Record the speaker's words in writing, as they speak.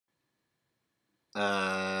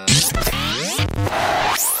So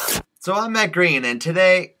I'm Matt Green, and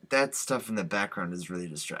today, that stuff in the background is really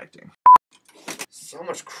distracting. So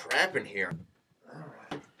much crap in here.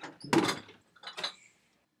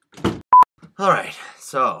 Alright,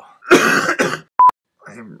 so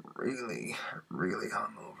I'm really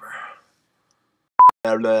hungover.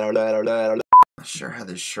 Not sure how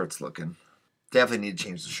this shirt's looking. Definitely need to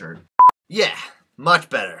change the shirt. Yeah, much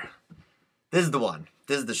better. This is the one.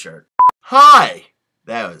 This is the shirt. Hi!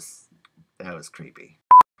 That was creepy.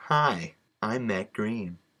 Hi, I'm Matt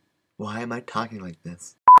Green. Why am I talking like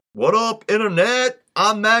this? What up, internet?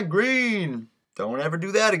 I'm Matt Green. Don't ever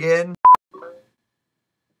do that again.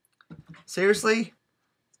 Seriously?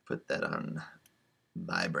 Put that on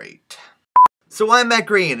vibrate. So I'm Matt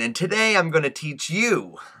Green, and today I'm going to teach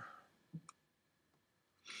you.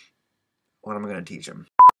 What am I going to teach him?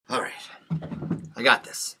 Alright. I got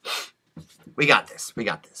this. We got this.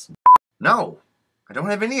 No, I don't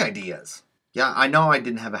have any ideas. Yeah, I know I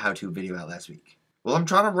didn't have a how-to video out last week. Well, I'm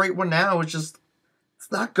trying to write one now. It's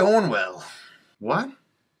not going well. What?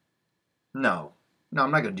 No,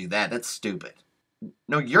 I'm not going to do that. That's stupid.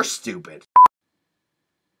 No, you're stupid.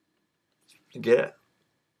 You get it?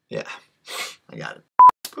 Yeah, I got it.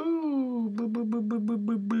 Boo, boo, boo, boo, boo, boo,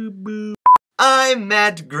 boo, boo, boo. I'm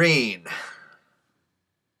Matt Green.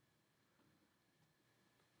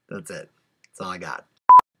 That's it. That's all I got.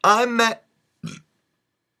 I'm Matt.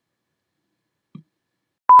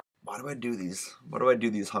 Why do I do these? Why do I do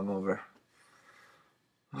these hungover?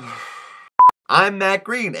 I'm Matt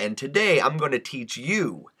Green, and today I'm going to teach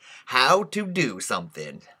you how to do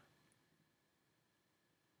something.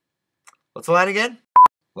 What's the line again?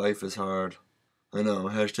 Life is hard. I know.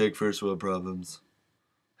 Hashtag first world problems.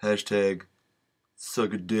 Hashtag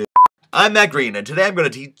suck a dick. I'm Matt Green, and today I'm going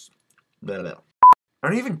to teach... I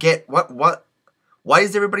don't even get... What? Why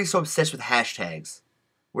is everybody so obsessed with hashtags?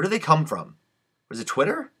 Where do they come from? Was it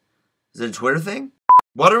Twitter? Is it a Twitter thing?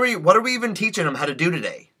 What are we even teaching them how to do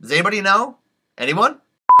today? Does anybody know? Anyone?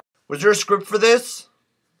 Was there a script for this?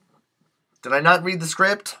 Did I not read the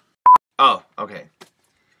script? Oh, okay.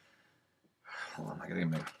 Hold on, I gotta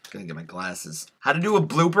get my glasses. How to do a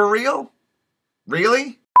blooper reel?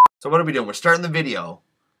 Really? So what are we doing? We're starting the video,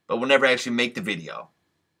 but we'll never actually make the video.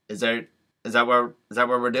 Is that what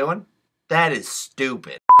we're doing? That is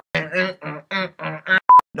stupid.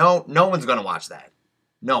 No one's gonna watch that.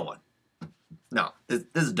 No one. No, this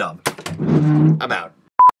is dumb. I'm out.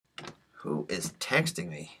 Who is texting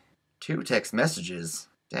me? 2 text messages.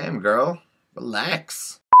 Damn, girl.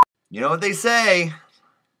 Relax. You know what they say.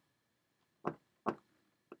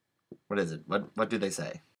 What is it? What do they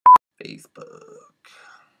say? Facebook.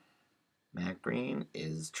 Matt Green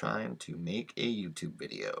is trying to make a YouTube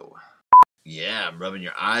video. Yeah, I'm rubbing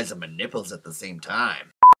your eyes and my nipples at the same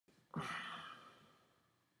time.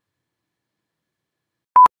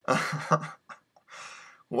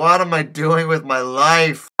 What am I doing with my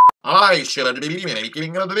life? I should be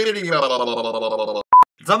making a video.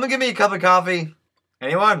 Someone give me a cup of coffee.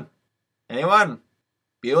 Anyone?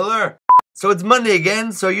 Bueller? So it's Monday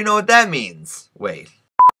again, so you know what that means. Wait.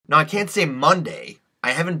 No, I can't say Monday.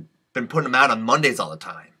 I haven't been putting them out on Mondays all the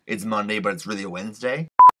time. It's Monday, but it's really a Wednesday.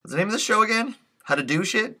 What's the name of the show again? How to do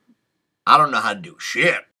shit? I don't know how to do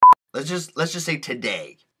shit. Let's just say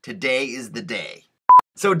today. Today is the day.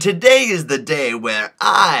 So today is the day where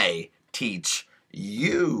I teach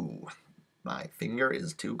you. My finger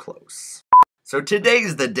is too close. So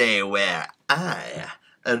today's the day where I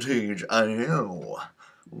teach you.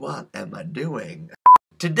 What am I doing?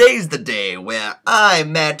 Today's the day where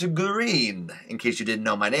I'm Matt Green. In case you didn't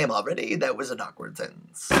know my name already, that was an awkward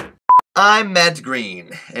sentence. I'm Matt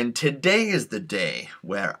Green, and today is the day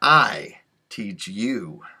where I teach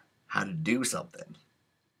you how to do something.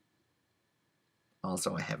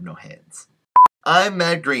 Also, I have no hands. I'm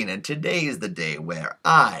Matt Green, and today is the day where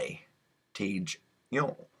I teach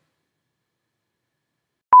you.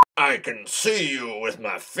 I can see you with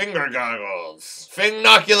my finger goggles.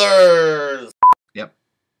 Fingnoculars! Yep.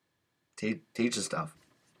 Teach us stuff.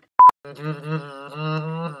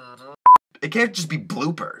 It can't just be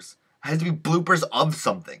bloopers. It has to be bloopers of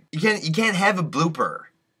something. You can't have a blooper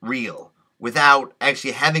reel without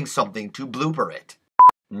actually having something to blooper it.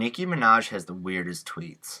 Nicki Minaj has the weirdest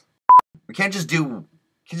tweets. We can't just do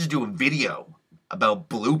a video about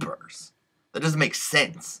bloopers. That doesn't make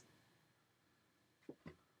sense.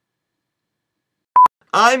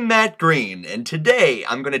 I'm Matt Green, and today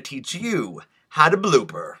I'm going to teach you how to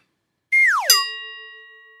blooper.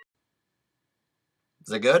 Is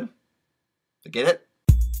that good? Did you get it?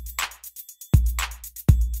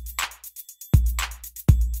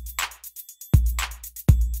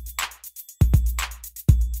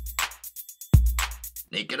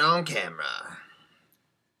 Naked on camera.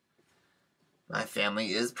 My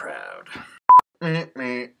family is proud.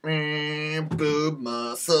 Boob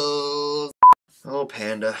muscles. Oh,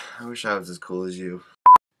 Panda. I wish I was as cool as you.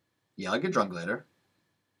 Yeah, I'll get drunk later.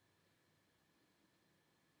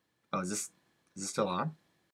 Oh, is this still on?